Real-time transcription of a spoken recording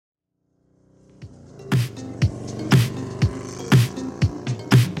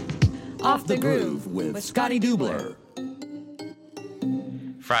Off the Groove with Scotty Dubler.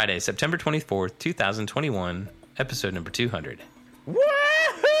 Friday, September 24th, 2021, episode number 200.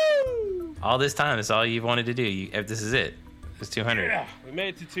 Woohoo! All this time, it's all you've wanted to do. This is it. It's 200. Yeah, we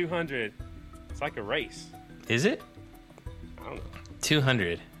made it to 200. It's like a race. Is it? I don't know.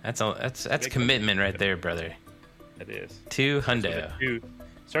 200. That's commitment right there, brother. It is. 200.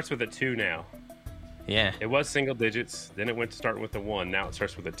 Starts with a 2 now. Yeah. It was single digits. Then it went to start with a 1. Now it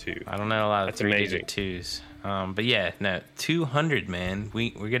starts with a 2. I don't know a lot of That's three-digit twos. But yeah, no, 200, man.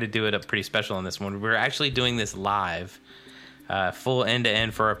 We're going to do it up pretty special on this one. We're actually doing this live, full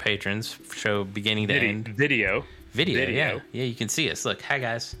end-to-end for our patrons, show beginning to end. Video, yeah. Yeah, you can see us. Look, hi,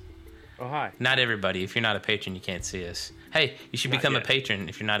 guys. Oh, hi. Not everybody. If you're not a patron, you can't see us. Hey, you should become a patron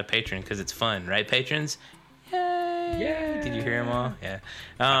if you're not a patron because it's fun, right, patrons? Yay! Yeah. Did you hear them all? Yeah.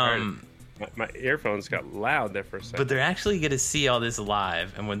 My earphones got loud there for a second. But they're actually going to see all this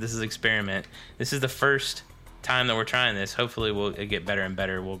live, and when this is an experiment, this is the first time that we're trying this. Hopefully, we'll get better and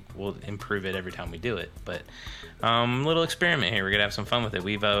better. We'll improve it every time we do it. But little experiment here. We're gonna have some fun with it.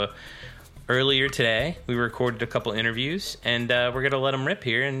 We've earlier today we recorded a couple interviews, and we're gonna let them rip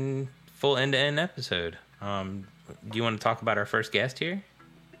here in full end-to-end episode. Do you want to talk about our first guest here?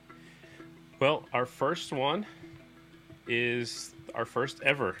 Well, our first one is our first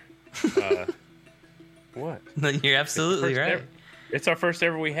ever. What? You're absolutely right. It's our first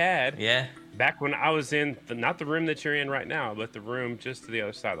ever we had. Yeah. Back when I was in not the room that you're in right now, but the room just to the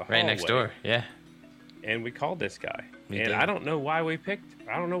other side of the hallway. Right next door. Yeah. And we called this guy. We and did. I don't know why we picked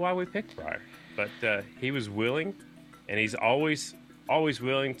Briar, but he was willing, and he's always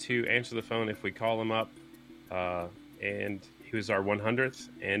willing to answer the phone if we call him up. And he was our 100th,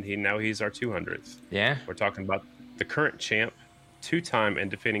 and he's our 200th. Yeah. We're talking about the current champ, 2-time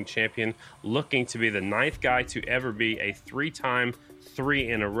and defending champion, looking to be the 9th guy to ever be a 3-time,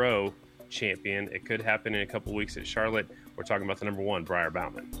 3-in-a-row champion. It could happen in a couple weeks at Charlotte. We're talking about the number 1, Briar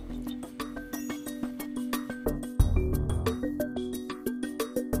Bauman.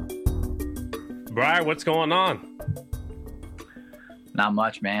 Briar, what's going on? Not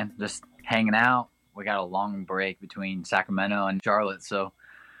much, man. Just hanging out. We got a long break between Sacramento and Charlotte, so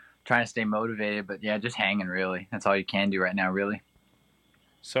trying to stay motivated. But yeah, just hanging, really. That's all you can do right now, really.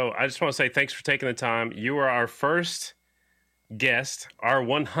 So I just want to say thanks for taking the time. You are our first guest, our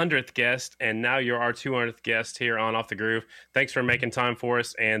 100th guest, and now you're our 200th guest here on Off the Groove. Thanks for making time for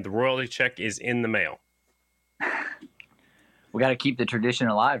us, and the royalty check is in the mail. We got to keep the tradition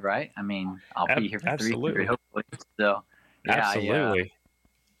alive, right? I mean, I'll be here for 300, hopefully. So, yeah, absolutely.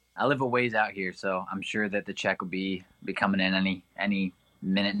 I live a ways out here, so I'm sure that the check will be coming in any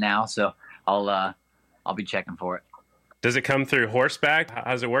minute now. So I'll be checking for it. Does it come through horseback?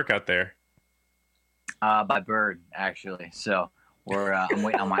 How does it work out there? By bird, actually. So I'm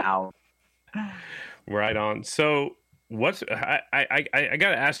waiting on my owl. Right on. So I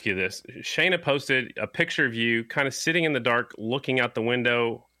got to ask you this. Shayna posted a picture of you kind of sitting in the dark, looking out the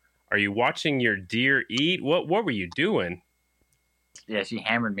window. Are you watching your deer eat? What were you doing? Yeah, she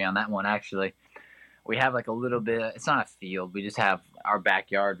hammered me on that one, actually. We have like a little bit, it's not a field. We just have our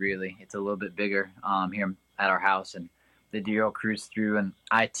backyard, really. It's a little bit bigger here at our house, and the deer will cruise through. And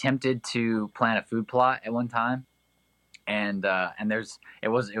I attempted to plant a food plot at one time, and it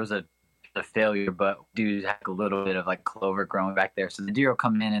was a failure, but do have a little bit of like clover growing back there. So the deer will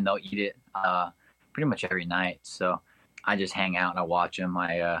come in and they'll eat it pretty much every night. So I just hang out and I watch them.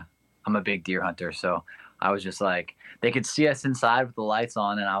 I'm a big deer hunter, so I was just like, they could see us inside with the lights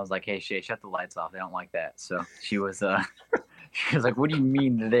on, and I was like, hey, Shay, shut the lights off. They don't like that. So she was like, what do you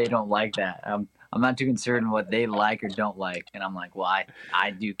mean they don't like that? I'm not too concerned what they like or don't like. And I'm like, well, I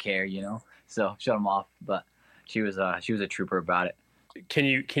do care, so shut them off. But she was a trooper about it. Can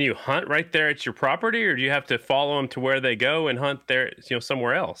you hunt right there at your property, or do you have to follow them to where they go and hunt there,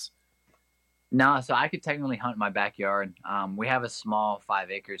 somewhere else? No, so I could technically hunt in my backyard. We have a small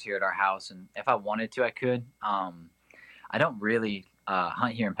 5 acres here at our house, and if I wanted to, I could. I don't really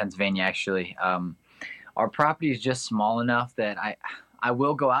hunt here in Pennsylvania, actually. Our property is just small enough that I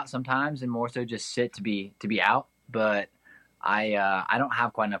will go out sometimes, and more so just sit to be out. But I don't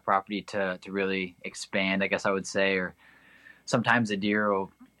have quite enough property to really expand, I guess I would say. Or sometimes the deer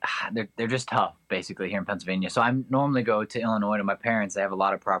will. They're just tough, basically, here in Pennsylvania. So I normally go to Illinois to my parents. They have a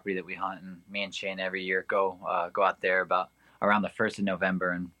lot of property that we hunt, and me and Shane every year go out there around the 1st of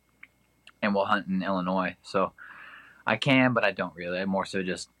November, and we'll hunt in Illinois. So I can, but I don't really. I more so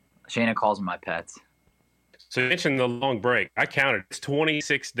just Shayna calls them my pets. So you mentioned the long break. I counted. It's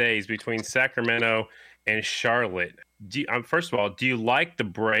 26 days between Sacramento and Charlotte. First of all, do you like the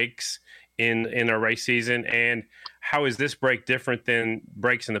breaks in our race season, and how is this break different than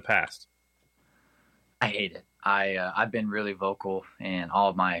breaks in the past? I hate it. I've been really vocal in all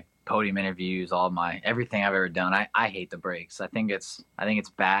of my podium interviews, all of my everything I've ever done. I hate the breaks. I think it's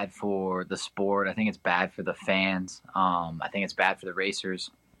bad for the sport. I think it's bad for the fans. I think it's bad for the racers.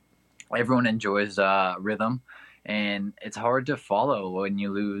 Everyone enjoys rhythm, and it's hard to follow when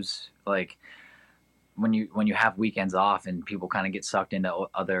you lose. Like when you have weekends off and people kind of get sucked into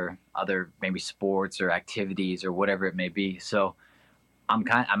other maybe sports or activities or whatever it may be. So I'm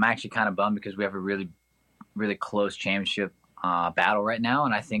actually kind of bummed because we have a really close championship battle right now,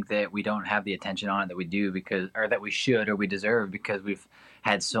 and I think that we don't have the attention on it that we do or that we should or we deserve because we've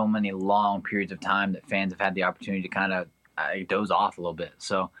had so many long periods of time that fans have had the opportunity to kind of doze off a little bit.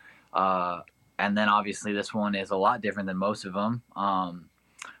 So, and then obviously this one is a lot different than most of them.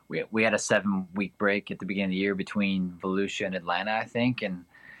 We had a 7-week break at the beginning of the year between Volusia and Atlanta, I think, and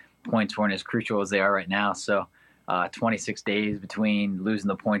points weren't as crucial as they are right now. So 26 days between losing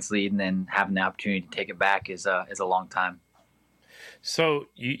the points lead and then having the opportunity to take it back is a long time. So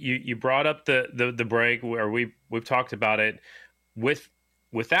you brought up the break where we've talked about it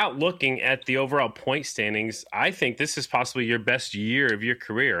without looking at the overall point standings. I think this is possibly your best year of your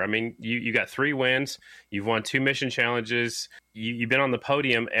career. I mean, you got 3 wins, you've won 2 mission challenges, you've been on the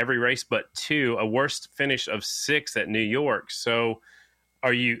podium every race but 2, a worst finish of 6 at New York. So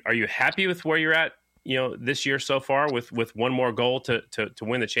are you happy with where you're at, this year so far with one more goal to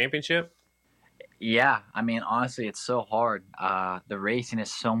win the championship? Yeah, I mean, honestly, it's so hard. The racing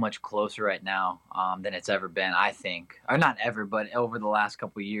is so much closer right now than it's ever been, I think. Or not ever, but over the last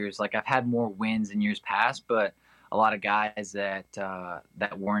couple of years. Like, I've had more wins in years past, but a lot of guys that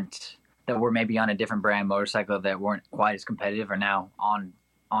were maybe on a different brand motorcycle that weren't quite as competitive are now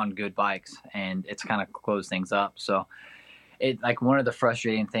on good bikes, and it's kind of closed things up. So, like one of the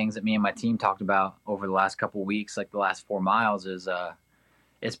frustrating things that me and my team talked about over the last couple of weeks, like the last 4 miles, is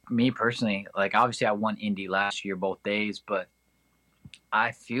it's me personally. Like, obviously I won Indy last year both days, but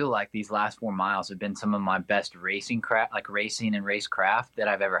I feel like these last 4 miles have been some of my best racing and race craft that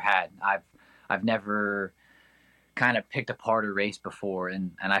I've ever had. I've never kind of picked apart a race before,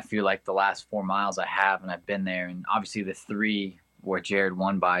 and I feel like the last 4 miles I have, and I've been there. And obviously the 3 where Jared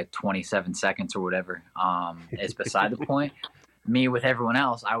won by 27 seconds or whatever is beside the point. Me with everyone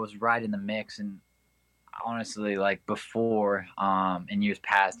else, I was right in the mix, and honestly, like before, in years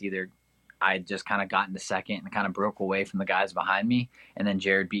past, either I just kind of got into second and kind of broke away from the guys behind me, and then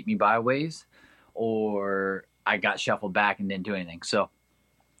Jared beat me by a ways, or I got shuffled back and didn't do anything. So,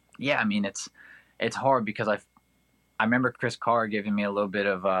 yeah, I mean, it's hard because I remember Chris Carr giving me a little bit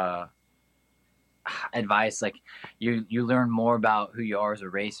of advice, like you learn more about who you are as a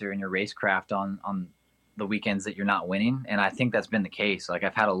racer and your racecraft on the weekends that you're not winning. And I think that's been the case. Like,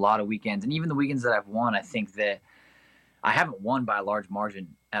 I've had a lot of weekends, and even the weekends that I've won, I think that I haven't won by a large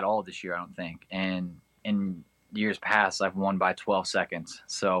margin at all this year, I don't think. And in years past, I've won by 12 seconds.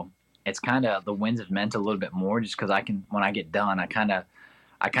 So it's kind of, the wins have meant a little bit more just because when I get done, I kind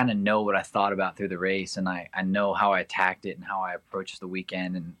of know what I thought about through the race, and I know how I attacked it and how I approached the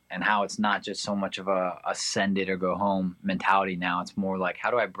weekend, and how it's not just so much of a send it or go home mentality now. It's more like, how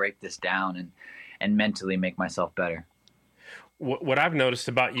do I break this down and mentally make myself better? What I've noticed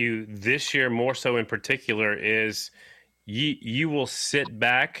about you this year, more so in particular, is you will sit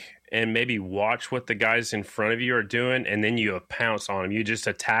back and maybe watch what the guys in front of you are doing, and then you pounce on them. You just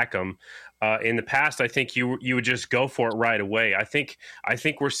attack them. In the past, I think you would just go for it right away. I think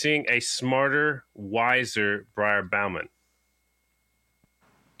we're seeing a smarter, wiser Briar Bauman.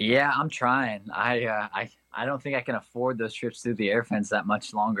 Yeah, I'm trying. I don't think I can afford those trips through the air fence that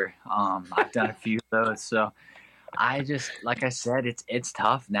much longer. I've done a few of those, so I just, like I said, it's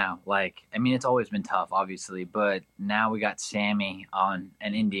tough now. Like, I mean, it's always been tough, obviously, but now we got Sammy on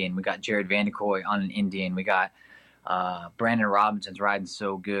an Indian, we got Jared Vanderkoy on an Indian, we got Brandon Robinson's riding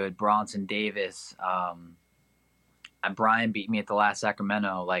so good, Bronson Davis, Brian beat me at the last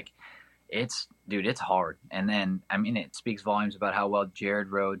Sacramento. Like, it's hard. And then, I mean, it speaks volumes about how well Jared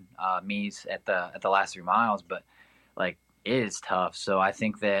rode Mees at the last 3 miles, but like, it is tough. So I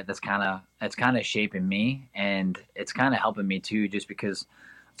think that's kind of shaping me, and it's kind of helping me too, just because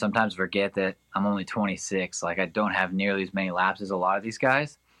sometimes I forget that I'm only 26. Like, I don't have nearly as many laps as a lot of these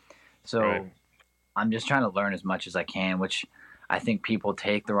guys. So right. I'm just trying to learn as much as I can, which I think people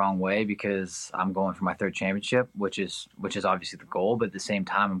take the wrong way because I'm going for my 3rd championship, which is obviously the goal. But at the same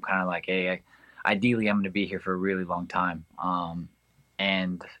time, I'm kind of like, hey, ideally I'm going to be here for a really long time.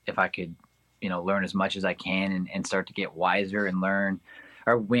 And if I could, learn as much as I can and start to get wiser and learn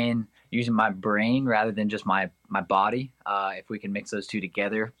or win using my brain rather than just my body, if we can mix those two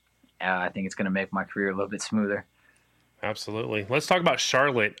together, I think it's going to make my career a little bit smoother. Absolutely. Let's talk about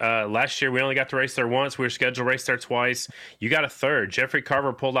Charlotte. Last year, we only got to race there once. We were scheduled to race there twice. You got a third. Jeffrey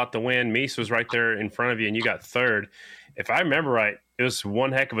Carver pulled out the win. Mees was right there in front of you, and you got third. If I remember right, it was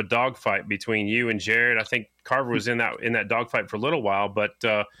one heck of a dogfight between you and Jared. I think Carver was in that dogfight for a little while. But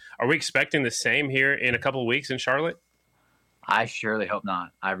are we expecting the same here in a couple of weeks in Charlotte? I surely hope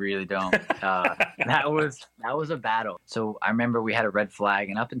not. I really don't. That was a battle. So I remember we had a red flag,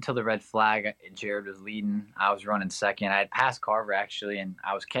 and up until the red flag, Jared was leading. I was running second. I had passed Carver actually, and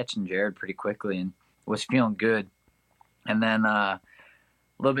I was catching Jared pretty quickly and was feeling good. And then a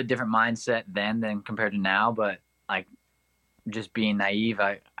little bit different mindset then than compared to now, but like just being naive,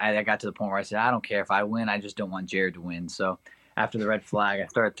 I got to the point where I said, I don't care if I win. I just don't want Jared to win. So after the red flag, I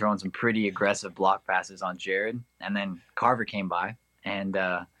started throwing some pretty aggressive block passes on Jared. And then Carver came by, and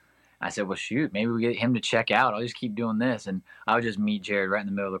I said, well, shoot, maybe we get him to check out. I'll just keep doing this. And I would just meet Jared right in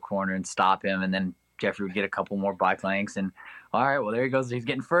the middle of the corner and stop him. And then Jeffrey would get a couple more bike lengths. And all right, well, there he goes. He's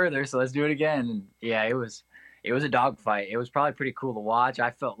getting further, so let's do it again. And yeah, it was a dogfight. It was probably pretty cool to watch. I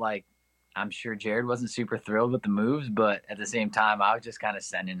felt like, I'm sure Jared wasn't super thrilled with the moves, but at the same time, I was just kind of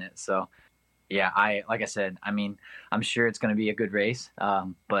sending it. So yeah, like I said, I mean, I'm sure it's going to be a good race.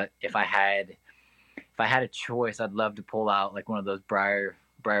 But if I had a choice, I'd love to pull out like one of those Briar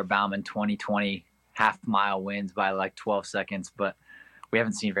Bauman 2020 half-mile wins by like 12 seconds. But we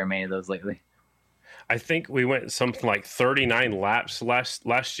haven't seen very many of those lately. I think we went something like 39 laps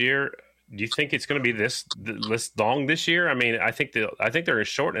last year. Do you think it's going to be this long this year? I mean, I think they're going to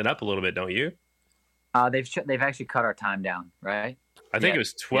shorten it up a little bit, don't you? They've actually cut our time down, right? I think it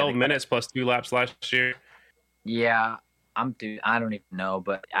was 12 minutes plus 2 laps last year. Yeah, I don't even know,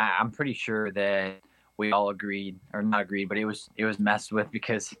 but I'm pretty sure that we all agreed, or not agreed, but it was messed with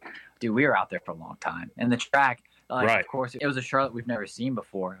because, dude, we were out there for a long time, and the track, right. Of course, it was a Charlotte we've never seen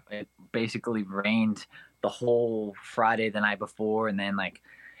before. It basically rained the whole Friday the night before, and then like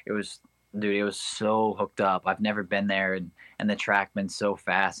it was so hooked up. I've never been there, and the track been so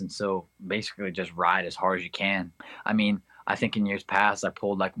fast, and so basically just ride as hard as you can. I mean, I think in years past, I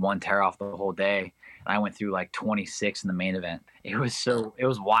pulled like one tear off the whole day, and I went through like 26 in the main event. It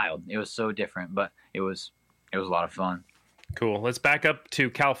was wild. It was so different, but it was a lot of fun. Cool. Let's back up to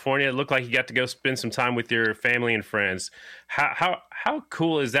California. It looked like you got to go spend some time with your family and friends. How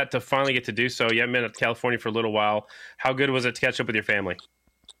cool is that to finally get to do so? You haven't been to California for a little while. How good was it to catch up with your family?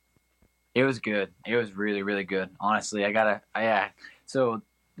 It was good. It was really, really good. Honestly, so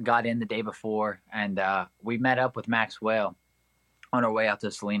got in the day before, and we met up with Maxwell on our way out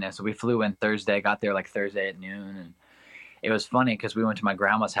to Salinas. So we flew in Thursday, got there like Thursday at noon, and it was funny because we went to my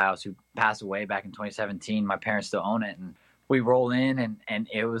grandma's house, who passed away back in 2017. My parents still own it, and we roll in, and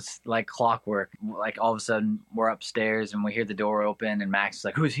it was like clockwork. Like all of a sudden, we're upstairs, and we hear the door open, and Max is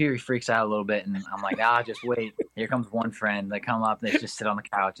like, "Who's here?" He freaks out a little bit, and I'm like, just wait. Here comes one friend. They come up, and they just sit on the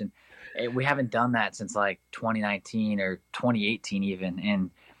couch, and we haven't done that since like 2019 or 2018 even, and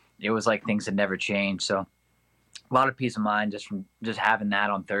it was like things had never changed. So a lot of peace of mind just from just having that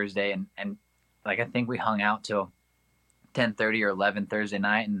on Thursday, and like I think we hung out till 10:30 or 11 Thursday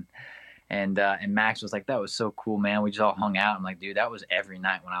night, and Max was like, "That was so cool, man. We just all hung out." I'm like, "Dude, that was every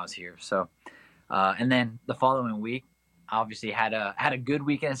night when I was here." So and then the following week, obviously had a good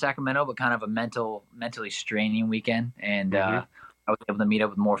weekend in Sacramento, but kind of a mentally straining weekend, and I was able to meet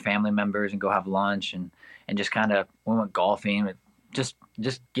up with more family members and go have lunch, and just kind of we went golfing, but just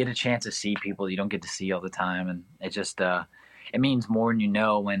get a chance to see people you don't get to see all the time, and it just it means more than you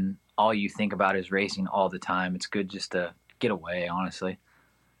know when all you think about is racing all the time. It's good just to get away, honestly.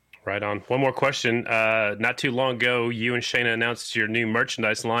 Right on. One more question. Not too long ago, you and Shayna announced your new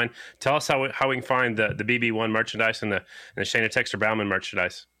merchandise line. Tell us how we can find the BB1 merchandise and the Shayna Texter Bauman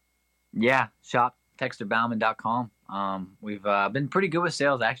merchandise. Yeah, shop texterbauman.com. We've been pretty good with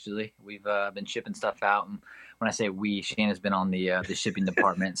sales, actually. We've been shipping stuff out, and when I say we, Shayna's been on the shipping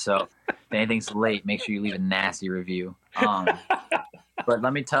department. So if anything's late, make sure you leave a nasty review. But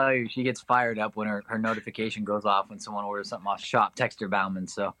let me tell you, she gets fired up when her notification goes off when someone orders something off shop Texter Bauman.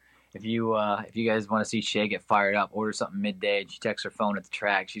 So if you guys want to see Shay get fired up, order something midday, and she texts her phone at the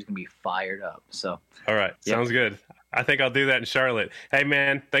track, she's gonna be fired up. So all right, sounds good. I think I'll do that in Charlotte. Hey,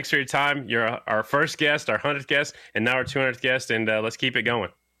 man, thanks for your time. You're our first guest, our 100th guest, and now our 200th guest, and let's keep it going.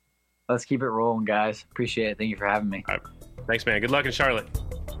 Let's keep it rolling, guys. Appreciate it. Thank you for having me. All right. Thanks, man. Good luck in Charlotte.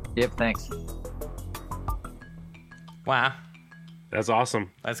 Yep, thanks. Wow. That's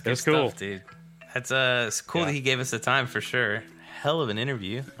awesome. That's good stuff, cool. Dude. That's it's cool that he gave us the time for sure. Hell of an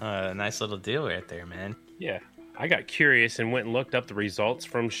interview. Nice little deal right there, man. Yeah. I got curious and went and looked up the results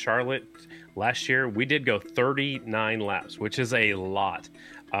from Charlotte last year. We did go 39 laps, which is a lot.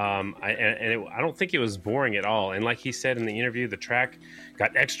 I don't think it was boring at all. And like he said in the interview, the track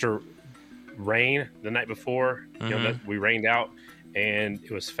got extra rain the night before. We rained out, and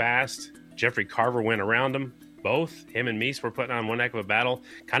it was fast. Jeffrey Carver went around him. Both him and Mees were putting on one heck of a battle,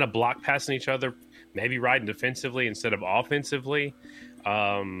 kind of block passing each other, maybe riding defensively instead of offensively.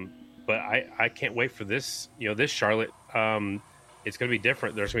 But I can't wait for this. This Charlotte. It's going to be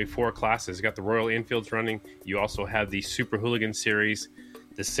different. There's going to be 4 classes. You got the Royal Enfields running. You also have the Super Hooligan Series,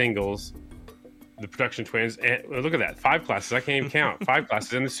 the singles, the Production Twins. And look at that, 5 classes. I can't even count. 5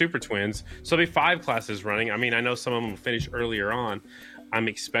 classes, and the Super Twins. So there'll be 5 classes running. I mean, I know some of them will finish earlier on. I'm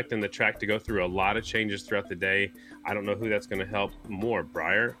expecting the track to go through a lot of changes throughout the day. I don't know who that's going to help more,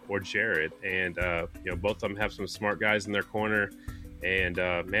 Briar or Jared. And, both of them have some smart guys in their corner. And,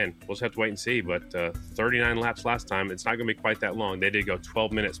 man, we'll just have to wait and see. But 39 laps last time, it's not going to be quite that long. They did go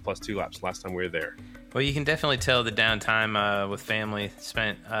 12 minutes plus 2 laps last time we were there. Well, you can definitely tell the downtime with family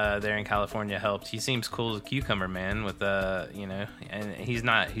spent there in California helped. He seems cool as a cucumber, man, with, and he's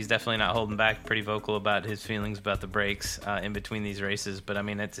definitely not holding back, pretty vocal about his feelings about the breaks in between these races. But, I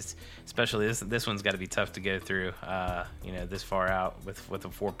mean, it's especially this one's got to be tough to go through, this far out with a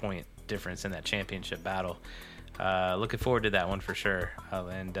 4-point difference in that championship battle. Looking forward to that one for sure.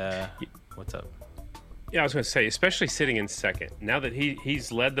 What's up? Yeah, I was going to say, especially sitting in second. Now that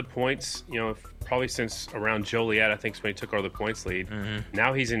he's led the points, probably since around Joliet, I think is when he took over the points lead. Mm-hmm.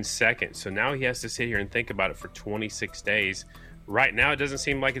 Now he's in second. So now he has to sit here and think about it for 26 days. Right now, it doesn't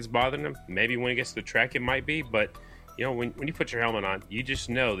seem like it's bothering him. Maybe when he gets to the track, it might be. But, when you put your helmet on, you just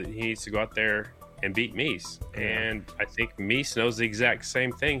know that he needs to go out there and beat Mees. Yeah. And I think Mees knows the exact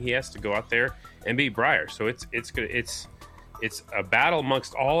same thing. He has to go out there and beat Briar. So it's good. It's a battle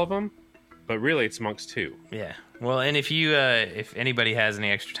amongst all of them. But really, it's amongst 2. Yeah. Well, and if anybody has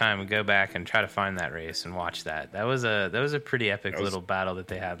any extra time, go back and try to find that race and watch that. That was a pretty epic little battle that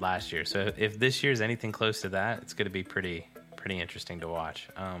they had last year. So if this year's anything close to that, it's going to be pretty interesting to watch.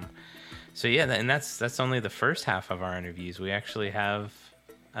 So yeah, and that's only the first half of our interviews. We actually have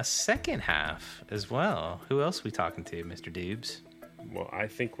a second half as well. Who else are we talking to, Mr. Dubes? Well, I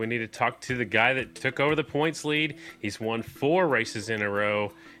think we need to talk to the guy that took over the points lead. He's won 4 races in a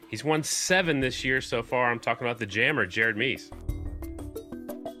row. He's won 7 this year so far. I'm talking about the jammer, Jared Mees.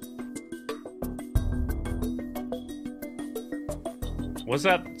 What's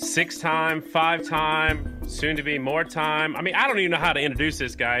up? 6-time, 5-time, soon to be more time. I mean, I don't even know how to introduce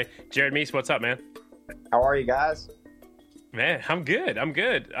this guy. Jared Mees, what's up, man? How are you guys? Man, I'm good.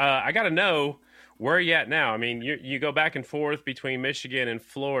 I got to know, where are you at now? I mean, you go back and forth between Michigan and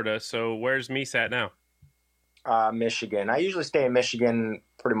Florida. So where's Mees at now? Michigan. I usually stay in Michigan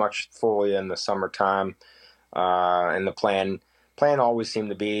pretty much fully in the summertime. And the plan always seemed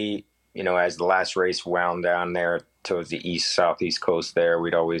to be, as the last race wound down there towards the southeast coast there,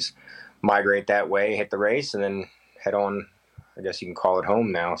 we'd always migrate that way, hit the race, and then head on, I guess you can call it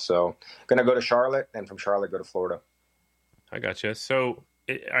home now. So going to go to Charlotte, and from Charlotte go to Florida. I gotcha. So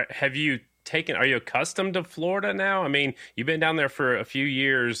are you accustomed to Florida now? I mean, you've been down there for a few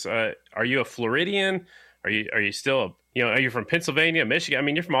years. Are you a Floridian? Are you still, are you from Pennsylvania, Michigan? I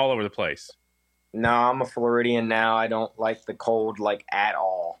mean, you're from all over the place. No, I'm a Floridian now. I don't like the cold at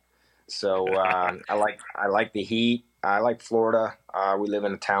all. So I like the heat. I like Florida. We live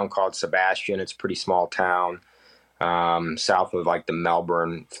in a town called Sebastian. It's a pretty small town south of the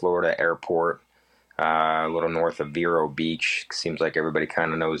Melbourne, Florida airport, a little north of Vero Beach. Seems like everybody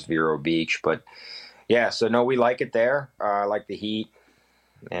kind of knows Vero Beach. But, yeah, so, no, we like it there. I like the heat.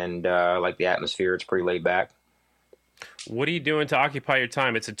 And like the atmosphere, it's pretty laid back. What are you doing to occupy your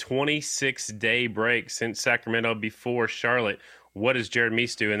time? It's a 26-day break since Sacramento before Charlotte. What does Jared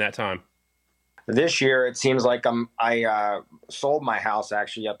Mees do in that time? This year, it seems like I sold my house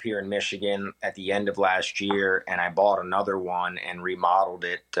actually up here in Michigan at the end of last year, and I bought another one and remodeled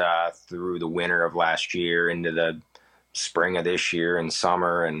it through the winter of last year into the spring of this year and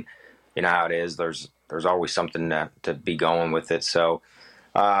summer. And you know how it is. There's always something to be going with it. So.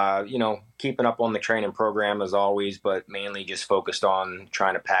 Keeping up on the training program as always, but mainly just focused on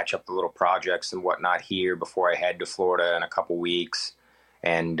trying to patch up the little projects and whatnot here before I head to Florida in a couple weeks.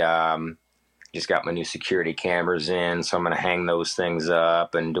 And just got my new security cameras in, so I'm going to hang those things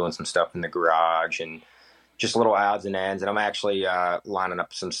up and doing some stuff in the garage and just little odds and ends. And I'm actually lining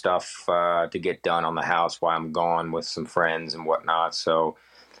up some stuff to get done on the house while I'm gone with some friends and whatnot. So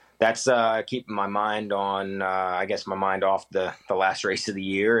that's keeping my mind on, my mind off the last race of the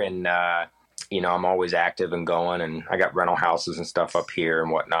year. And, I'm always active and going, and I got rental houses and stuff up here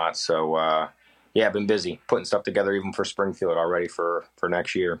and whatnot. So, I've been busy putting stuff together even for Springfield already for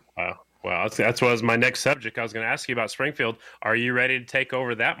next year. Wow. Well, that's what was my next subject. I was going to ask you about Springfield. Are you ready to take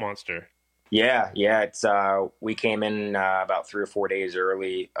over that monster? Yeah. It's we came in about 3 or 4 days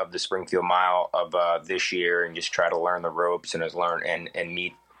early of the Springfield Mile of this year, and just try to learn the ropes and and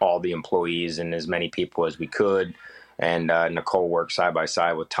meet all the employees and as many people as we could. And Nicole worked side by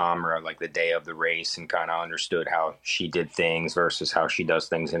side with Tamara like the day of the race, and kind of understood how she did things versus how she does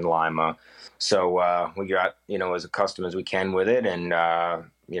things in Lima. So we got as accustomed as we can with it, and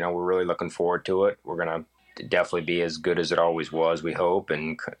we're really looking forward to it. We're gonna definitely be as good as it always was, we hope,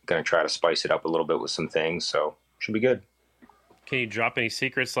 and going to try to spice it up a little bit with some things. So should be good. Can you drop any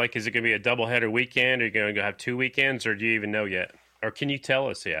secrets? Like, is it going to be a doubleheader weekend? Are you going to have 2 weekends, or do you even know yet? Or can you tell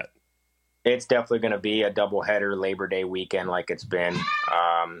us yet? It's definitely going to be a doubleheader Labor Day weekend like it's been.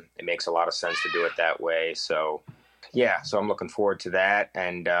 It makes a lot of sense to do it that way. So, yeah, so I'm looking forward to that.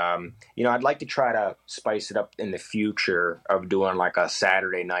 And, I'd like to try to spice it up in the future of doing like a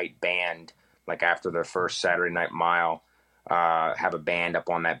Saturday night band, like after the first Saturday night mile, have a band up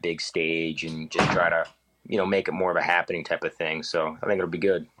on that big stage and just try to, make it more of a happening type of thing. So I think it'll be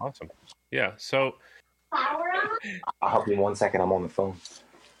good. Awesome. Yeah. So I'll help you in 1 second. I'm on the phone.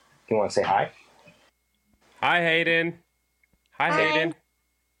 You want to say hi? Hi, Hayden. Hi, Hayden.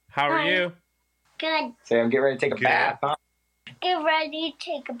 How are you? Good. Say, I'm getting ready to take a bath, huh? Get ready to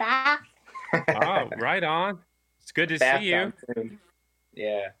take a bath. Oh, right on. It's good to see you.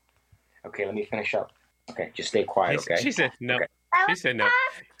 Yeah. Okay, let me finish up. Okay, just stay quiet, okay? She said no. Okay. She said no.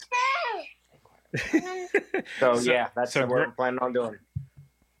 So yeah, that's what we're planning on doing.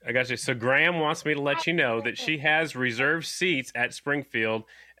 I got you. So Graham wants me to let you know that she has reserved seats at Springfield,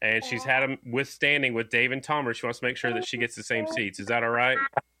 and she's had them withstanding with Dave and Tomer. She wants to make sure that she gets the same seats. Is that all right?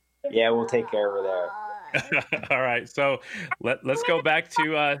 Yeah, we'll take care of her there. All right. So let's go back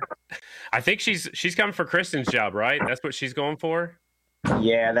to. I think she's coming for Kristen's job, right? That's what she's going for.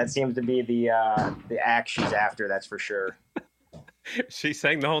 Yeah, that seems to be the act she's after. That's for sure. She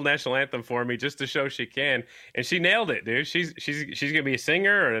sang the whole national anthem for me just to show she can, and she nailed it, dude. She's gonna be a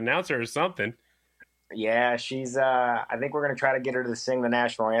singer or an announcer or something. Yeah, she's. I think we're gonna try to get her to sing the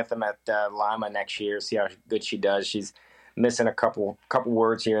national anthem at Lima next year. See how good she does. She's missing a couple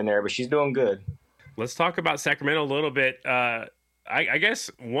words here and there, but she's doing good. Let's talk about Sacramento a little bit. I guess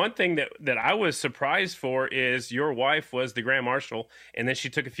one thing that I was surprised for is your wife was the Grand Marshal, and then she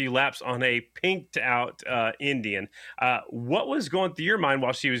took a few laps on a pinked out Indian. What was going through your mind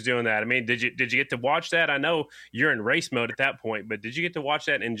while she was doing that? I mean, did you get to watch that? I know you're in race mode at that point, but did you get to watch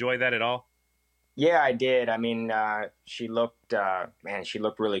that and enjoy that at all? Yeah, I did. I mean, she looked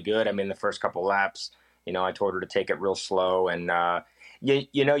really good. I mean, the first couple laps, I told her to take it real slow, and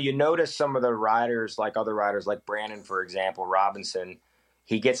you notice some of the riders, like other riders, like Brandon, for example, Robinson,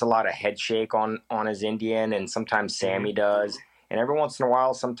 he gets a lot of head shake on his Indian, and sometimes Sammy does. And every once in a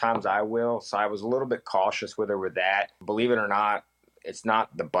while, sometimes I will. So I was a little bit cautious with her with that. Believe it or not, it's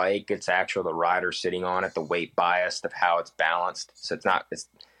not the bike. It's actually the rider sitting on it, the weight bias of how it's balanced. So it's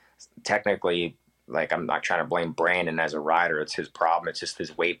technically, like, I'm not trying to blame Brandon as a rider. It's his problem. It's just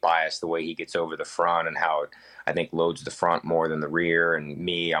his weight bias, the way he gets over the front and how it, I think, loads the front more than the rear. And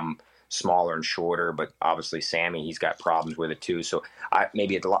me, I'm smaller and shorter, but obviously Sammy, he's got problems with it too. So I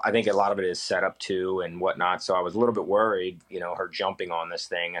think a lot of it is set up too and whatnot. So I was a little bit worried, her jumping on this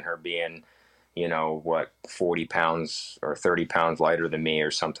thing and her being, 40 pounds or 30 pounds lighter than me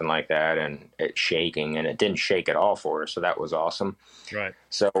or something like that, and it shaking, and it didn't shake at all for her. So that was awesome. Right.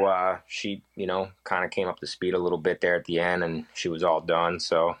 So she, kind of came up to speed a little bit there at the end, and she was all done.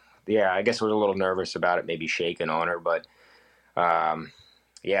 So yeah, I guess I was a little nervous about it, maybe shaking on her, but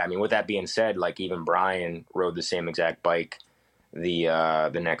yeah, I mean, with that being said, like even Brian rode the same exact bike the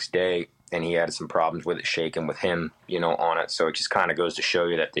next day, and he had some problems with it shaking with him, on it. So it just kind of goes to show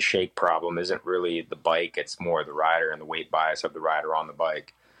you that the shake problem isn't really the bike. It's more the rider and the weight bias of the rider on the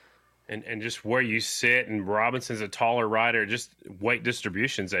bike. And just where you sit, and Robinson's a taller rider, just weight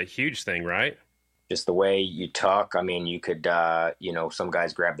distribution's a huge thing, right? Just the way you tuck. I mean, you could, some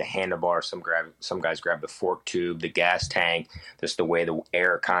guys grab the handlebar, some guys grab the fork tube, the gas tank, just the way the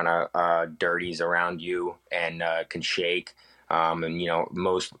air kind of dirties around you and can shake.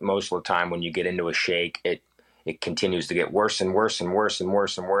 Most of the time when you get into a shake, it continues to get worse and worse and worse and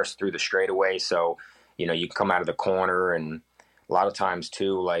worse and worse through the straightaway. So, you can come out of the corner, and a lot of times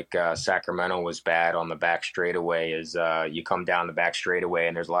too, like Sacramento was bad on the back straightaway, is you come down the back straightaway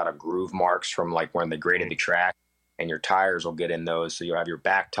and there's a lot of groove marks from like when they graded the track, and your tires will get in those. So you'll have your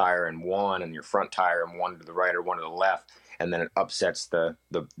back tire in one and your front tire in one to the right or one to the left. And then it upsets the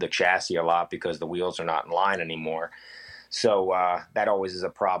chassis a lot because the wheels are not in line anymore. So that always is a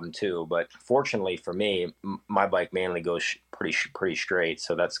problem too. But fortunately for me, my bike mainly goes pretty straight,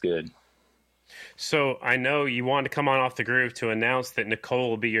 so that's good. So I know you wanted to come on off the groove to announce that Nicole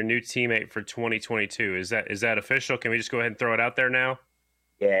will be your new teammate for 2022. Is that official? Can we just go ahead and throw it out there now?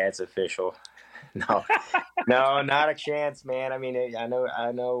 Yeah, it's official. No, no, not a chance, man. I mean, I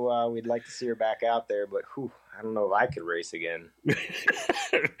know, we'd like to see her back out there, but I don't know if I could race again.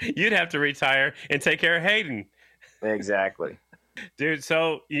 You'd have to retire and take care of Hayden. Exactly. Dude,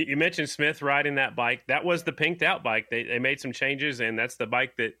 so you mentioned Smith riding that bike. That was the pinked out bike. They made some changes, and that's the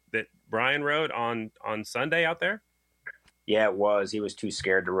bike that Brian rode on Sunday out there? Yeah, it was. He was too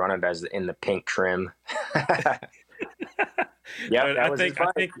scared to run it as in the pink trim. Yeah,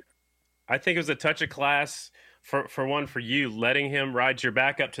 I think it was a touch of class for you, letting him ride your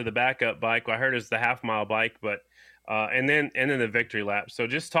backup to the backup bike. Well, I heard it was the half-mile bike, but and then the victory lap. So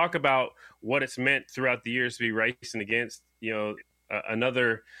just talk about what it's meant throughout the years to be racing against,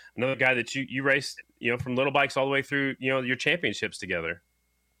 another guy that you raced, from little bikes all the way through, your championships together.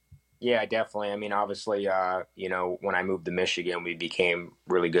 Yeah, definitely. I mean, obviously, when I moved to Michigan, we became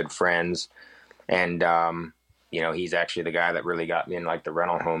really good friends, and he's actually the guy that really got me in like the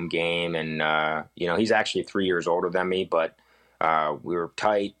rental home game, and he's actually 3 years older than me, but we were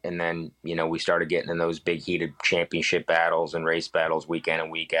tight, and then we started getting in those big heated championship battles and race battles week in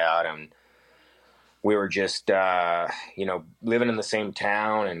and week out, and we were just living in the same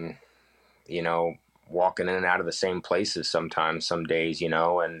town, and walking in and out of the same places sometimes, some days,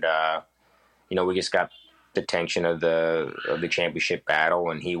 and we just got the tension of the championship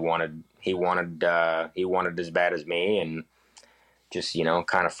battle, and he wanted as bad as me, and just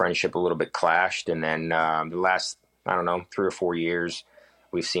kind of friendship a little bit clashed, and then the last, I don't know, 3 or 4 years,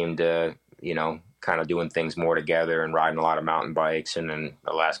 we've seemed to kind of doing things more together and riding a lot of mountain bikes, and then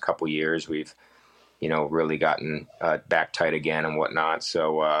the last couple years we've really gotten back tight again and whatnot.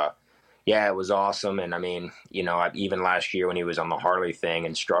 So yeah, it was awesome. And I mean, even last year when he was on the Harley thing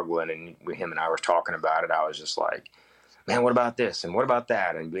and struggling, and him and I were talking about it, I was just like, man, what about this? And what about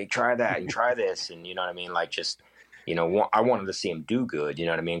that? And we try that and try this. And you know what I mean? Like, just, I wanted to see him do good, you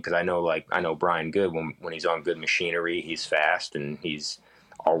know what I mean? Because I know Brian good when he's on good machinery, he's fast, and he's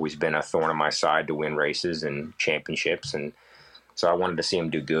always been a thorn in my side to win races and championships. And so I wanted to see him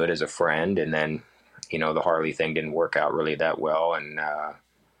do good as a friend. And then, the Harley thing didn't work out really that well. And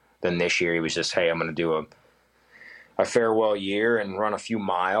then this year he was just, hey, I'm going to do a farewell year and run a few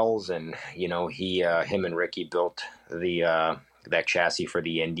miles. And, him and Ricky built that chassis for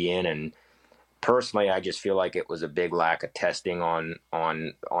the Indian. And personally, I just feel like it was a big lack of testing on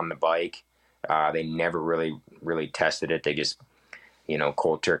the bike. They never really tested it. They just,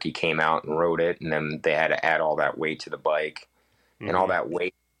 cold turkey came out and rode it, and then they had to add all that weight to the bike. Mm-hmm. And all that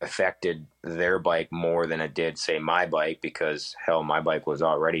weight affected their bike more than it did, say, my bike, because hell, my bike was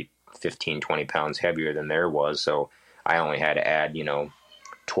already 15, 20 pounds heavier than there was. So I only had to add,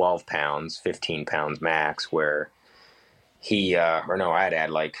 12 pounds, 15 pounds max, where I had to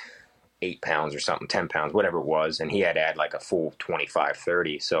add like 8 pounds or something, 10 pounds, whatever it was. And he had to add like a full 25,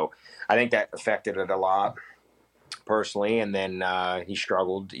 30. So I think that affected it a lot personally. And then he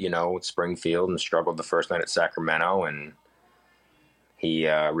struggled, with Springfield, and struggled the first night at Sacramento. And he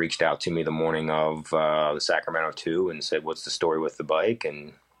reached out to me the morning of the Sacramento 2 and said, what's the story with the bike?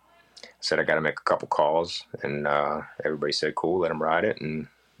 And I said, I got to make a couple calls. And everybody said, cool, let him ride it. And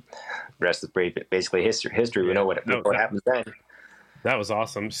the rest is basically history. We know what happens then. That was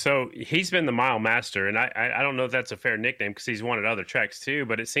awesome. So he's been the mile master, and I don't know if that's a fair nickname because he's won at other tracks too,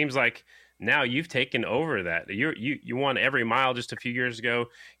 but it seems like now you've taken over that. You won every mile just a few years ago.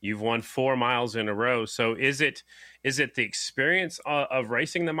 You've won 4 miles in a row. So is it the experience of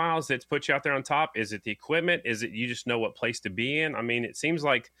racing the miles that's put you out there on top? Is it the equipment? Is it you just know what place to be in? I mean, it seems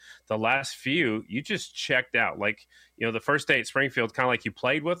like the last few you just checked out. Like, the first day at Springfield, kind of like you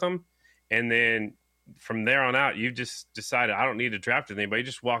played with them, and then from there on out, you just decided I don't need to draft with anybody.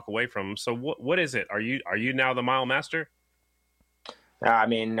 Just walk away from them. So what is it? Are you now the mile master? I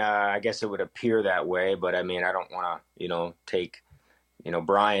mean, I guess it would appear that way, but I mean, I don't want to, take,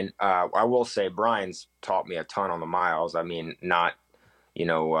 Brian. I will say Brian's taught me a ton on the miles. I mean, not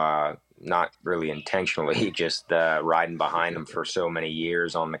really intentionally, just riding behind him for so many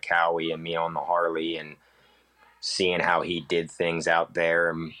years on the Cowie and me on the Harley, and seeing how he did things out there.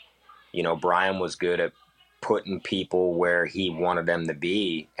 And, Brian was good at putting people where he wanted them to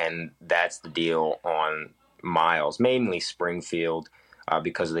be, and that's the deal on miles, mainly Springfield,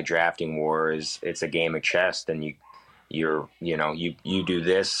 because of the drafting war. It's a game of chess, and you do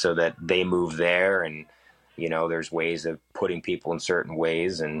this so that they move there, and there's ways of putting people in certain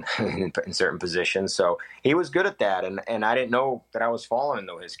ways and in certain positions. So he was good at that, and I didn't know that I was falling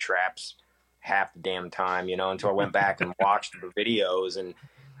into his traps half the damn time, until I went back and watched the videos. And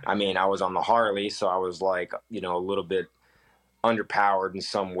I mean, I was on the Harley, so I was like, a little bit underpowered in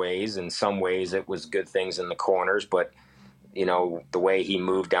some ways. In some ways, it was good things in the corners, but the way he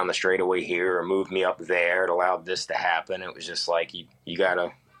moved down the straightaway here or moved me up there, it allowed this to happen. It was just like you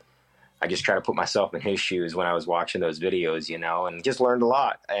gotta. I just try to put myself in his shoes when I was watching those videos, and just learned a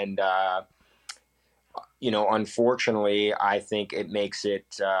lot. And unfortunately, I think it makes it,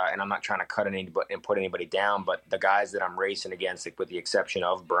 and I'm not trying to cut anybody and put anybody down, but the guys that I'm racing against, like, with the exception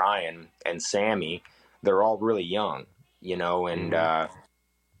of Brian and Sammy, they're all really young, and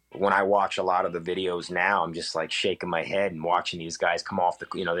when I watch a lot of the videos now, I'm just like shaking my head and watching these guys come off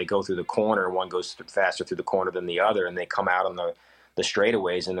they go through the corner, one goes faster through the corner than the other, and they come out on the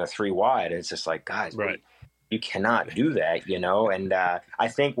straightaways and they're 3 wide. It's just like, guys, right. You cannot do that, and I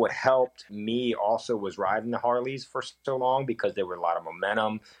think what helped me also was riding the Harleys for so long, because there were a lot of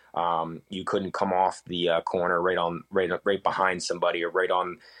momentum. You couldn't come off the corner right behind somebody or right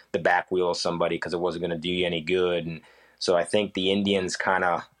on the back wheel of somebody, because it wasn't going to do you any good. And so I think the Indians kind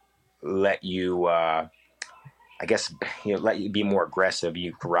of let you, let you be more aggressive.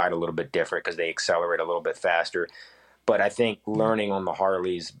 You could ride a little bit different because they accelerate a little bit faster. But I think learning on the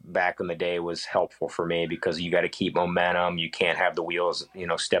Harleys back in the day was helpful for me, because you got to keep momentum. You can't have the wheels,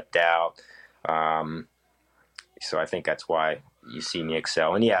 stepped out. So I think that's why you see me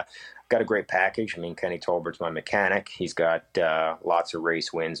excel. And yeah, got a great package. I mean, Kenny Tolbert's my mechanic. He's got lots of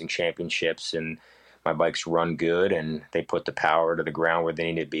race wins and championships, and my bikes run good, and they put the power to the ground where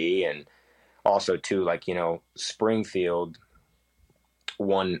they need to be. And also too, like, Springfield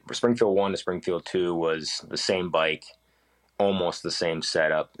 1 to Springfield 2 was the same bike, almost the same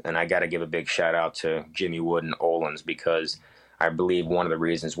setup. And I got to give a big shout out to Jimmy Wood and Olins, because I believe one of the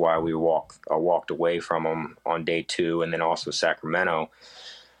reasons why we walked away from them on day 2 and then also Sacramento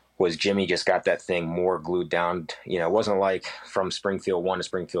was Jimmy just got that thing more glued down. It wasn't like from Springfield 1 to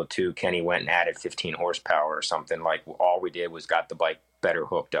Springfield 2, Kenny went and added 15 horsepower or something. Like, all we did was got the bike better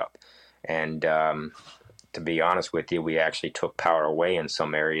hooked up. And to be honest with you, we actually took power away in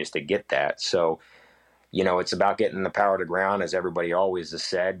some areas to get that. So, it's about getting the power to ground, as everybody always has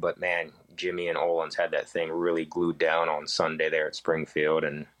said. But, man, Jimmy and Olins had that thing really glued down on Sunday there at Springfield.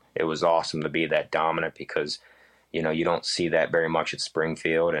 And it was awesome to be that dominant, because you don't see that very much at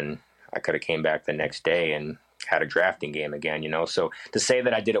Springfield, and I could have came back the next day and had a drafting game again, So to say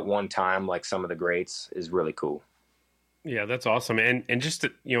that I did it one time, like some of the greats, is really cool. Yeah, that's awesome. And just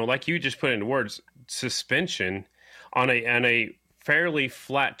to, like you just put into words, suspension on a fairly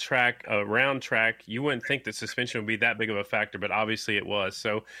flat track, a round track, you wouldn't think that suspension would be that big of a factor, but obviously it was.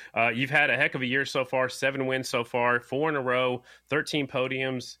 So you've had a heck of a year so far, 7 wins so far, 4 in a row, 13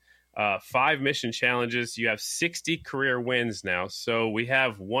 podiums. 5 mission challenges. You have 60 career wins now. So we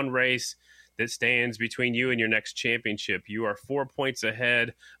have one race that stands between you and your next championship. You are 4 points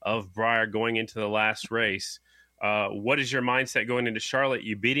ahead of Briar going into the last race. What is your mindset going into Charlotte?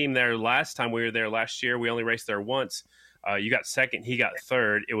 You beat him there last time we were there last year. We only raced there once. You got second, he got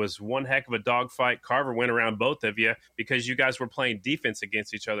third. It was one heck of a dogfight. Carver went around both of you because you guys were playing defense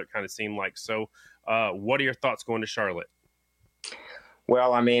against each other, it kind of seemed like. So what are your thoughts going to Charlotte?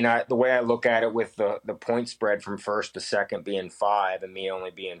 Well, I mean, the way I look at it, with the point spread from first to second being 5 and me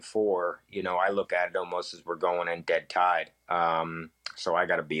only being 4, I look at it almost as we're going in dead tied. So I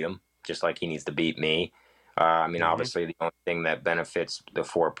got to beat him, just like he needs to beat me. Obviously, the only thing that benefits the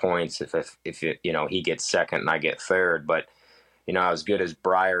 4 points if he gets second and I get third. But as good as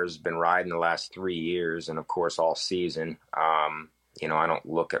Briar's been riding the last 3 years, and of course all season, I don't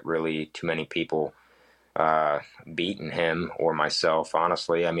look at really too many people beating him or myself,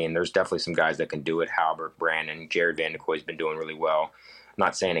 honestly. I mean, there's definitely some guys that can do it. Halbert, Brandon, Jared Van de Koy's been doing really well. I'm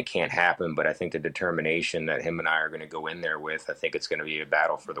not saying it can't happen, but I think the determination that him and I are going to go in there with, I think it's going to be a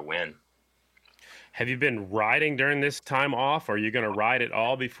battle for the win. Have you been riding during this time off? Or are you going to ride at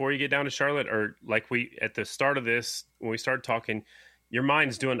all before you get down to Charlotte? Or like at the start of this, when we started talking, your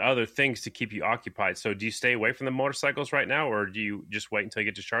mind's doing other things to keep you occupied. So do you stay away from the motorcycles right now, or do you just wait until you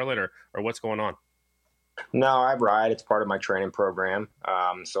get to Charlotte, or what's going on? No, I ride. It's part of my training program.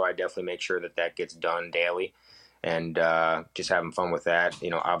 So I definitely make sure that gets done daily, and just having fun with that.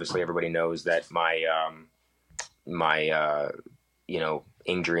 Obviously everybody knows that my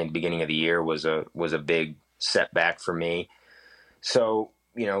injury in the beginning of the year was a big setback for me. So,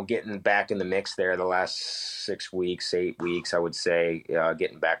 getting back in the mix there the last 8 weeks, I would say,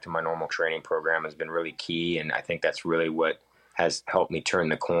 getting back to my normal training program has been really key. And I think that's really what has helped me turn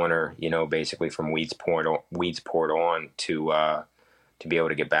the corner, basically from Weedsport on to be able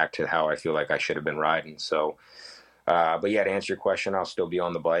to get back to how I feel like I should have been riding. So, But yeah, to answer your question, I'll still be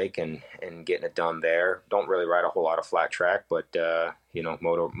on the bike and getting it done there. Don't really ride a whole lot of flat track, but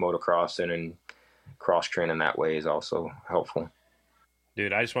motocrossing and cross training that way is also helpful.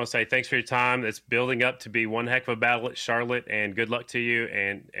 Dude, I just want to say thanks for your time. It's building up to be one heck of a battle at Charlotte, and good luck to you.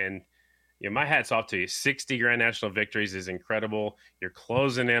 And my hat's off to you. 60 Grand National victories is incredible. You're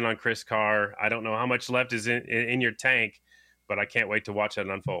closing in on Chris Carr. I don't know how much left is in your tank, but I can't wait to watch that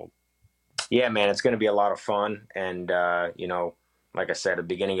unfold. Yeah, man, it's going to be a lot of fun. And, like I said, at the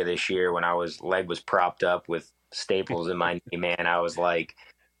beginning of this year when leg was propped up with staples in my knee, man, I was like,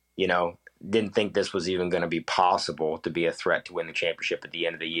 didn't think this was even going to be possible to be a threat to win the championship at the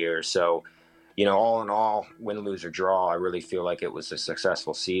end of the year. So, all in all, win, lose, or draw, I really feel like it was a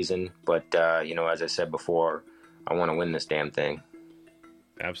successful season. But, as I said before, I want to win this damn thing.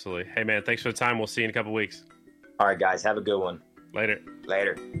 Absolutely. Hey, man, thanks for the time. We'll see you in a couple weeks. All right, guys, have a good one. Later.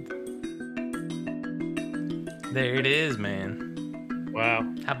 There it is, man.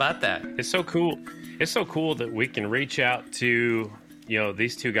 Wow. How about that? It's so cool. It's so cool that we can reach out to,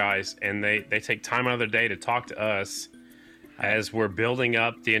 these two guys, and they take time out of their day to talk to us as we're building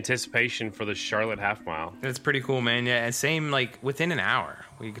up the anticipation for the Charlotte half mile. That's pretty cool, man. Yeah, and same, like, within an hour,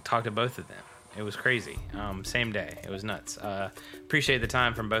 we could talk to both of them. It was crazy. Same day. It was nuts. Appreciate the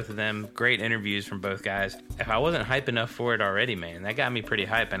time from both of them. Great interviews from both guys. If I wasn't hype enough for it already, man, that got me pretty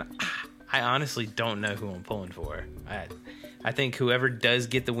hype, and I honestly don't know who I'm pulling for. I think whoever does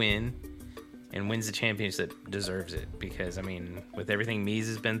get the win and wins the championship deserves it, because, with everything Mees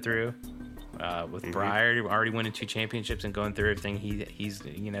has been through, with Briar already winning 2 championships and going through everything he's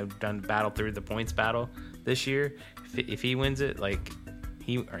done battle through the points battle this year, if he wins it, like,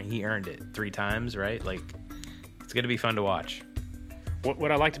 he earned it 3 times, right? Like, it's going to be fun to watch.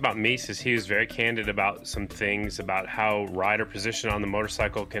 What I liked about Mees is he was very candid about some things about how rider position on the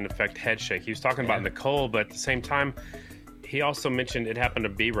motorcycle can affect head shake. He was talking about Nicole, but at the same time, he also mentioned it happened to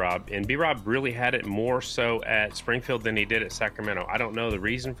B-Rob, and B-Rob really had it more so at Springfield than he did at Sacramento. I don't know the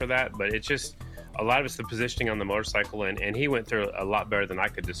reason for that, but it's just a lot of it's the positioning on the motorcycle, and he went through a lot better than I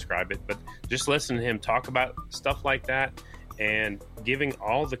could describe it. But just listening to him talk about stuff like that, and giving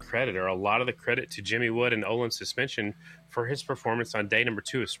all the credit, or a lot of the credit, to Jimmy Wood and Olin Suspension for his performance on day number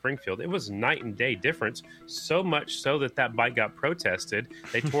 2 of Springfield. It was night and day difference, so much so that bike got protested.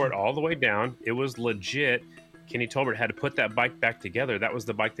 They tore it all the way down. It was legit. Kenny Tolbert had to put that bike back together. That was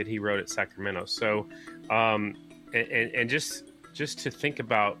the bike that he rode at Sacramento. So, and just to think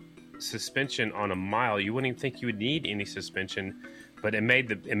about suspension on a mile, you wouldn't even think you would need any suspension, but it made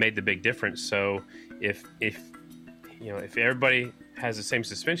the big difference. So if everybody has the same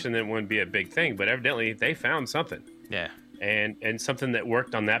suspension, then it wouldn't be a big thing. But evidently, they found something. Yeah. And something that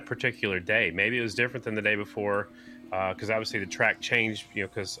worked on that particular day. Maybe it was different than the day before, because obviously the track changed,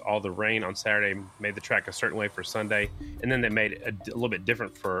 because all the rain on Saturday made the track a certain way for Sunday, and then they made it a little bit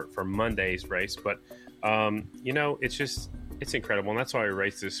different for Monday's race. But it's incredible, and that's why we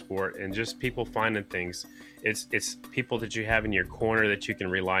race this sport, and just people finding things. It's people that you have in your corner that you can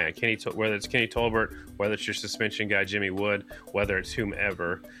rely on. Whether it's Kenny Tolbert, whether it's your suspension guy Jimmy Wood, whether it's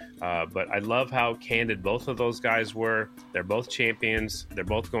whomever. But I love how candid both of those guys were. They're both champions. They're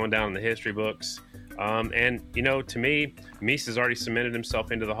both going down in the history books. And to me, Mees has already cemented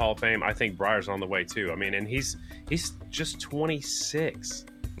himself into the Hall of Fame. I think Briar's on the way too. And he's just 26.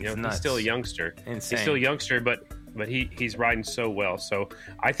 He's still a youngster. Insane. He's still a youngster, but he's riding so well. So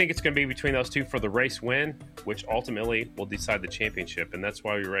I think it's going to be between those two for the race win, which ultimately will decide the championship, and that's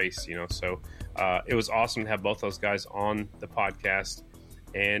why we race. So it was awesome to have both those guys on the podcast.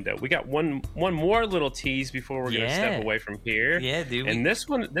 And we got one more little tease before we're going to step away from here. Yeah, dude. And this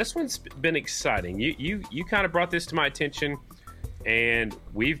one's been exciting. You kind of brought this to my attention, and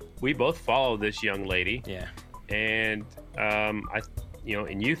we both follow this young lady. Yeah. And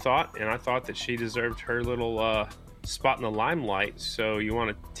and you thought, and I thought that she deserved her little spot in the limelight. So you want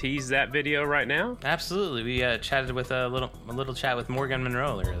to tease that video right now? Absolutely. We chatted with a little chat with Morgan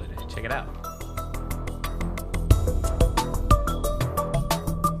Monroe earlier today. Check it out.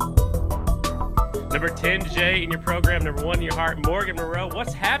 Number 10, Jay, in your program. Number 1 in your heart, Morgan Monroe.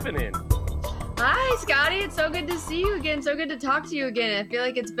 What's happening? Hi, Scotty. It's so good to see you again. So good to talk to you again. I feel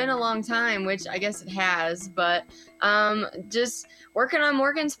like it's been a long time, which I guess it has, but just working on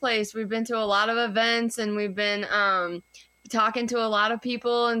Morgan's Place. We've been to a lot of events, and we've been talking to a lot of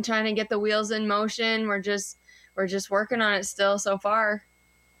people and trying to get the wheels in motion. We're just working on it still so far.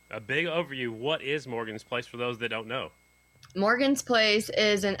 A big overview. What is Morgan's Place for those that don't know? Morgan's Place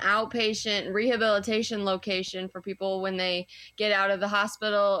is an outpatient rehabilitation location for people when they get out of the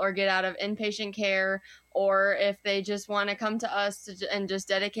hospital or get out of inpatient care, or if they just want to come to us and just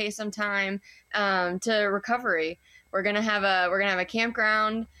dedicate some time to recovery. We're gonna have a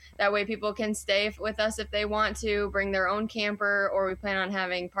campground. That way, people can stay with us if they want to, bring their own camper, or we plan on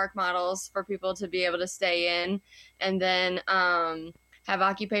having park models for people to be able to stay in, and then have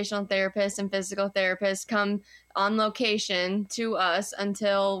occupational therapists and physical therapists come on location to us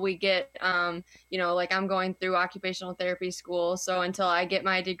until we get, like I'm going through occupational therapy school. So until I get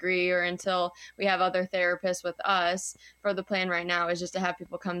my degree or until we have other therapists with us, for the plan right now is just to have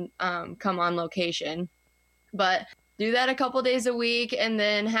people come on location. But do that a couple days a week, and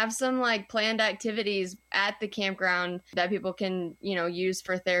then have some like planned activities at the campground that people can, use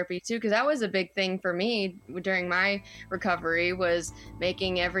for therapy too. Because that was a big thing for me during my recovery, was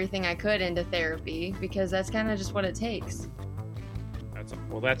making everything I could into therapy, because that's kind of just what it takes.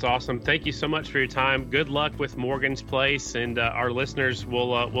 That's awesome. Thank you so much for your time. Good luck with Morgan's Place, and our listeners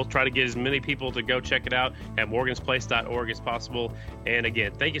we'll try to get as many people to go check it out at morgansplace.org as possible. And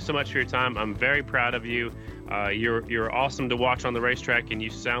again, thank you so much for your time. I'm very proud of you. You're awesome to watch on the racetrack, and you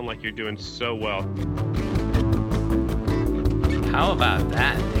sound like you're doing so well. How about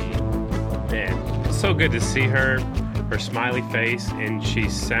that, dude? Man, it's so good to see her smiley face, and she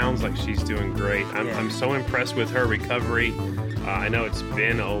sounds like she's doing great. I'm so impressed with her recovery. I know it's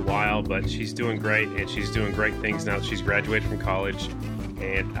been a while, but she's doing great, and she's doing great things now that she's graduated from college.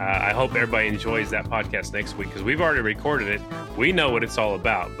 And I hope everybody enjoys that podcast next week, because we've already recorded it. We know what it's all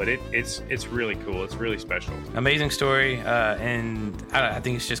about, but it's really cool. It's really special. Amazing story, and I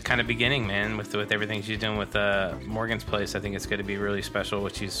think it's just kind of beginning, man. With everything she's doing with Morgan's Place, I think it's going to be really special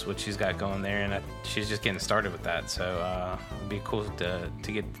what she's got going there, and she's just getting started with that. So it'd be cool to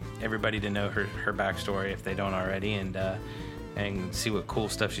get everybody to know her backstory if they don't already, and see what cool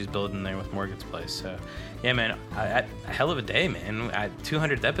stuff she's building there with Morgan's Place. So, yeah, man, a hell of a day, man.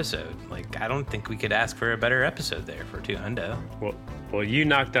 200th episode. Like, I don't think we could ask for a better episode there for 200. Well, you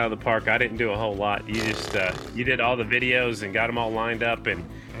knocked out of the park. I didn't do a whole lot. You just you did all the videos and got them all lined up, and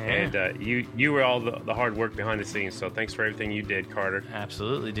you were all the hard work behind the scenes. So thanks for everything you did, Carter.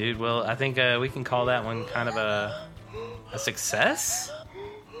 Absolutely, dude. Well, I think we can call that one kind of a success.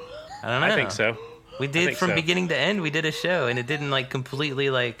 I don't know. I think so. We did from beginning to end. We did a show, and it didn't completely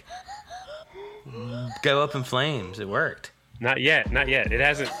go up in flames. It worked. Not yet. It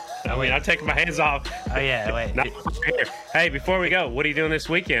hasn't. I mean, I'm taking my hands off. Oh yeah, wait. Hey, before we go, what are you doing this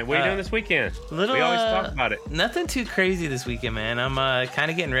weekend? We always talk about it. Nothing too crazy this weekend, man. I'm kind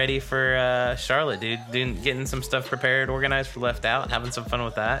of getting ready for Charlotte, dude. Getting some stuff prepared, organized for Left Out, having some fun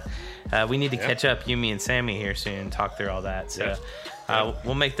with that. We need to catch up, you, me, and Sammy here soon. Talk through all that. So.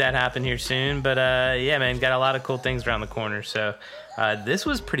 We'll make that happen here soon. But, yeah, man, got a lot of cool things around the corner. So this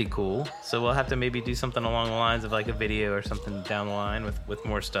was pretty cool. So we'll have to maybe do something along the lines of a video or something down the line with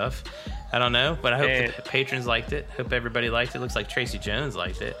more stuff. I don't know. But I hope the patrons liked it. Hope everybody liked it. Looks like Tracy Jones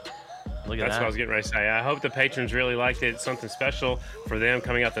liked it. Look at that. That's what I was getting ready to say. I hope the patrons really liked it. It's something special for them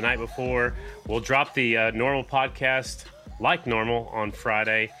coming out the night before. We'll drop the normal podcast like normal on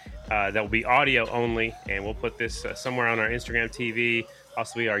Friday. That will be audio only, and we'll put this somewhere on our Instagram TV,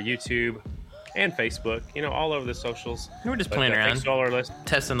 possibly our YouTube and Facebook, all over the socials. We're just playing around. Thanks to all our listeners.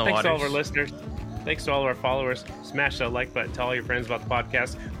 Testing the waters. Thanks to all of our listeners. Thanks to all of our followers. Smash that like button. Tell all your friends about the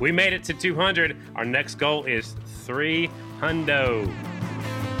podcast. We made it to 200. Our next goal is 300.